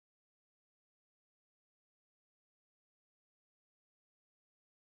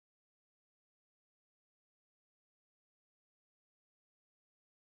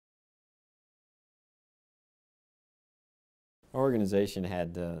Our organization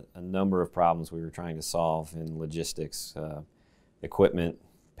had a number of problems we were trying to solve in logistics, equipment,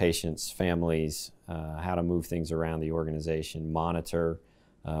 patients, families, how to move things around the organization, monitor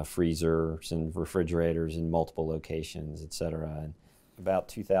freezers and refrigerators in multiple locations, etc. And about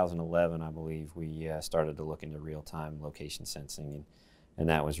 2011, I believe, we started to look into real-time location sensing, and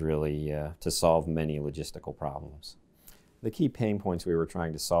that was really to solve many logistical problems. The key pain points we were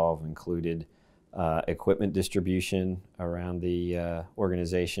trying to solve included equipment distribution around the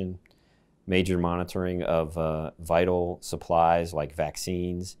organization, major monitoring of vital supplies like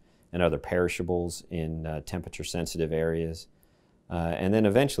vaccines and other perishables in temperature-sensitive areas. And then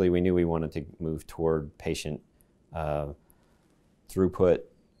eventually we knew we wanted to move toward patient throughput,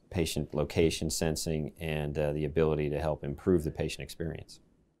 patient location sensing, and the ability to help improve the patient experience.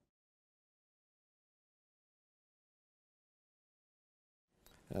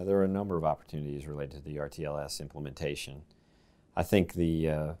 There are a number of opportunities related to the RTLS implementation. I think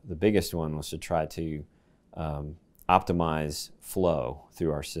the biggest one was to try to optimize flow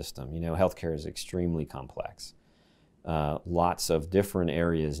through our system. You know, healthcare is extremely complex. Lots of different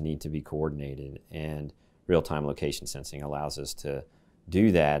areas need to be coordinated, and real-time location sensing allows us to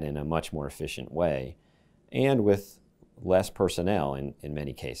do that in a much more efficient way and with less personnel in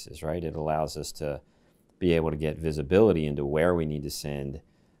many cases, right? It allows us to be able to get visibility into where we need to send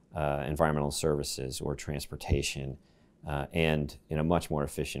environmental services or transportation and in a much more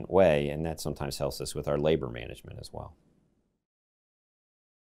efficient way, and that sometimes helps us with our labor management as well.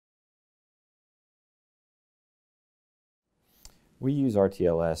 We use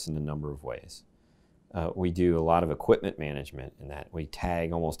RTLS in a number of ways. We do a lot of equipment management in that we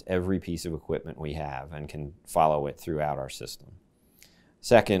tag almost every piece of equipment we have and can follow it throughout our system.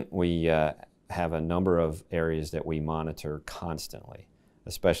 Second, we have a number of areas that we monitor constantly,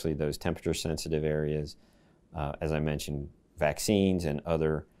 especially those temperature-sensitive areas, as I mentioned, vaccines and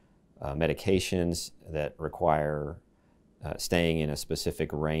other medications that require staying in a specific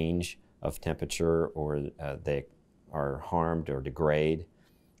range of temperature, or they are harmed or degrade,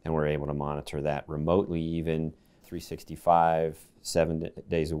 and we're able to monitor that remotely, even 365, 7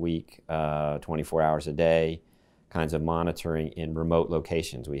 days a week, 24 hours a day, kinds of monitoring in remote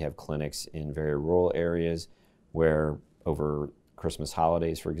locations. We have clinics in very rural areas where over Christmas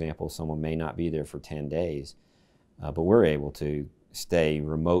holidays, for example, someone may not be there for 10 days, but we're able to stay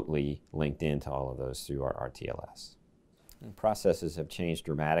remotely linked into all of those through our RTLS. And processes have changed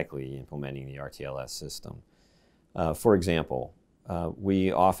dramatically implementing the RTLS system. For example,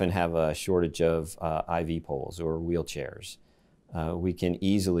 we often have a shortage of IV poles or wheelchairs. We can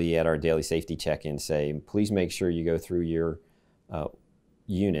easily, at our daily safety check-in, say, please make sure you go through your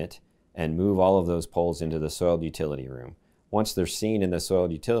unit and move all of those poles into the soiled utility room. Once they're seen in the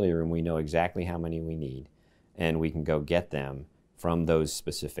soiled utility room, we know exactly how many we need, and we can go get them from those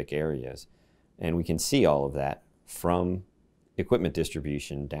specific areas. And we can see all of that from equipment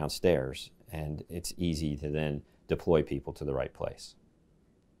distribution downstairs, and it's easy to then deploy people to the right place.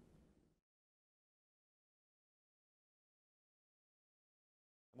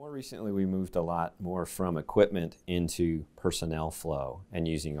 More recently, we moved a lot more from equipment into personnel flow and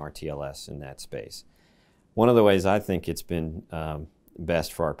using RTLS in that space. One of the ways I think it's been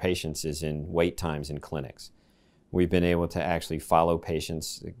best for our patients is in wait times in clinics. We've been able to actually follow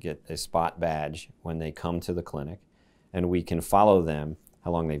patients, get a spot badge when they come to the clinic, and we can follow them,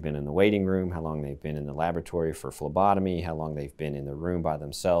 how long they've been in the waiting room, how long they've been in the laboratory for phlebotomy, how long they've been in the room by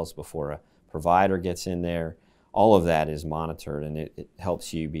themselves before a provider gets in there. All of that is monitored, and it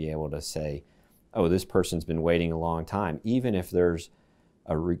helps you be able to say, oh, this person's been waiting a long time. Even if there's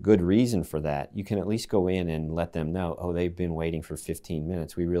a good reason for that, you can at least go in and let them know, oh, they've been waiting for 15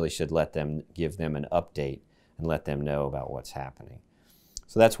 minutes. We really should give them an update and let them know about what's happening.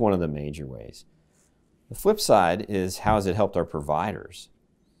 So that's one of the major ways. The flip side is, how has it helped our providers?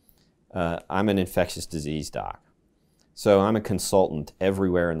 I'm an infectious disease doc, so I'm a consultant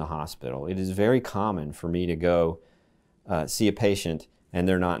everywhere in the hospital. It is very common for me to go see a patient and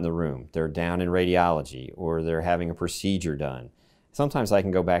they're not in the room. They're down in radiology, or they're having a procedure done. Sometimes I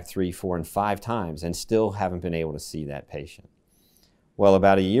can go back 3, 4, and 5 times and still haven't been able to see that patient. Well,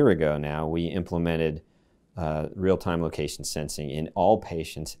 about a year ago now, we implemented real-time location sensing in all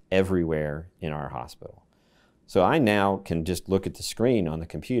patients everywhere in our hospital. So I now can just look at the screen on the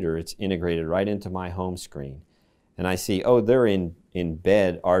computer. It's integrated right into my home screen. And I see, oh, they're in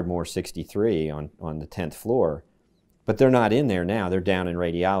bed Ardmore 63 on the 10th floor, but they're not in there now. They're down in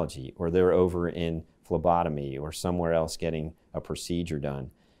radiology, or they're over in phlebotomy or somewhere else getting a procedure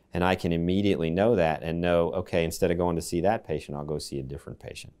done. And I can immediately know that and know, okay, instead of going to see that patient, I'll go see a different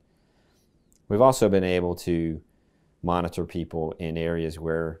patient. We've also been able to monitor people in areas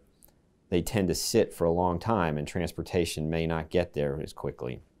where they tend to sit for a long time and transportation may not get there as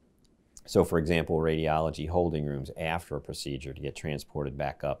quickly. So for example, radiology holding rooms after a procedure to get transported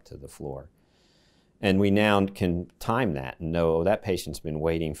back up to the floor. And we now can time that and know, oh, that patient's been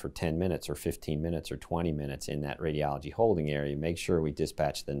waiting for 10 minutes or 15 minutes or 20 minutes in that radiology holding area. Make sure we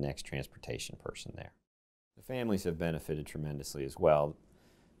dispatch the next transportation person there. The families have benefited tremendously as well.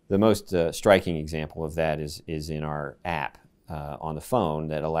 The most striking example of that is in our app on the phone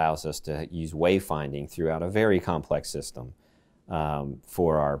that allows us to use wayfinding throughout a very complex system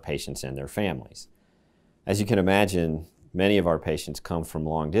for our patients and their families. As you can imagine, many of our patients come from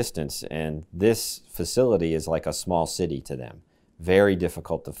long distance, and this facility is like a small city to them. Very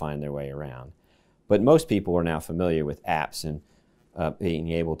difficult to find their way around. But most people are now familiar with apps and being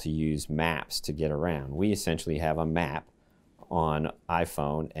able to use maps to get around. We essentially have a map on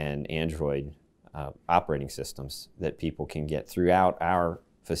iPhone and Android operating systems that people can get throughout our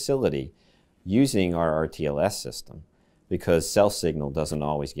facility using our RTLS system, because cell signal doesn't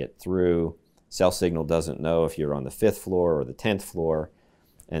always get through. Cell signal doesn't know if you're on the 5th floor or the 10th floor,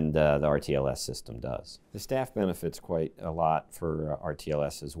 and the RTLS system does. The staff benefits quite a lot for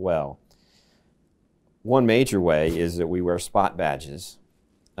RTLS as well. One major way is that we wear spot badges,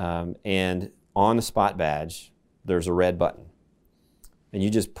 and on the spot badge there's a red button. And you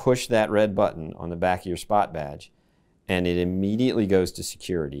just push that red button on the back of your spot badge, and it immediately goes to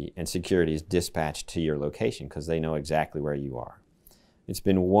security, and security is dispatched to your location because they know exactly where you are. It's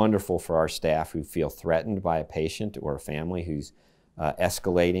been wonderful for our staff who feel threatened by a patient or a family who's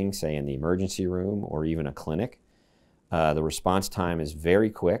escalating, say in the emergency room or even a clinic. The response time is very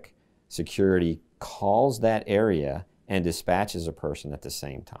quick. Security calls that area and dispatches a person at the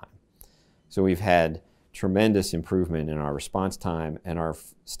same time. So we've had tremendous improvement in our response time, and our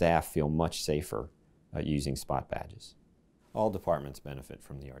staff feel much safer using spot badges. All departments benefit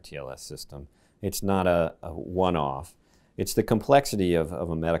from the RTLS system. It's not a one-off. It's the complexity of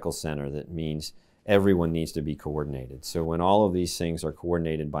a medical center that means everyone needs to be coordinated. So when all of these things are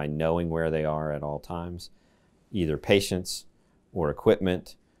coordinated by knowing where they are at all times, either patients or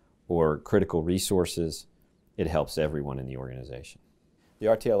equipment or critical resources, it helps everyone in the organization. The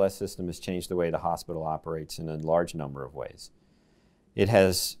RTLS system has changed the way the hospital operates in a large number of ways. It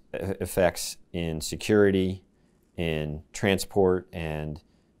has effects in security, in transport and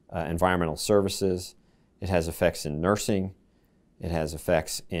environmental services. It has effects in nursing. It has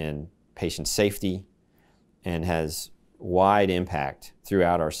effects in patient safety, and has wide impact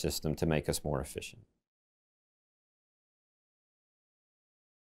throughout our system to make us more efficient.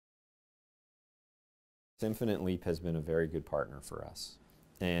 Infinite Leap has been a very good partner for us,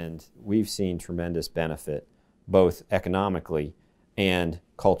 and we've seen tremendous benefit both economically and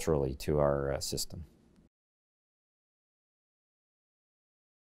culturally to our system.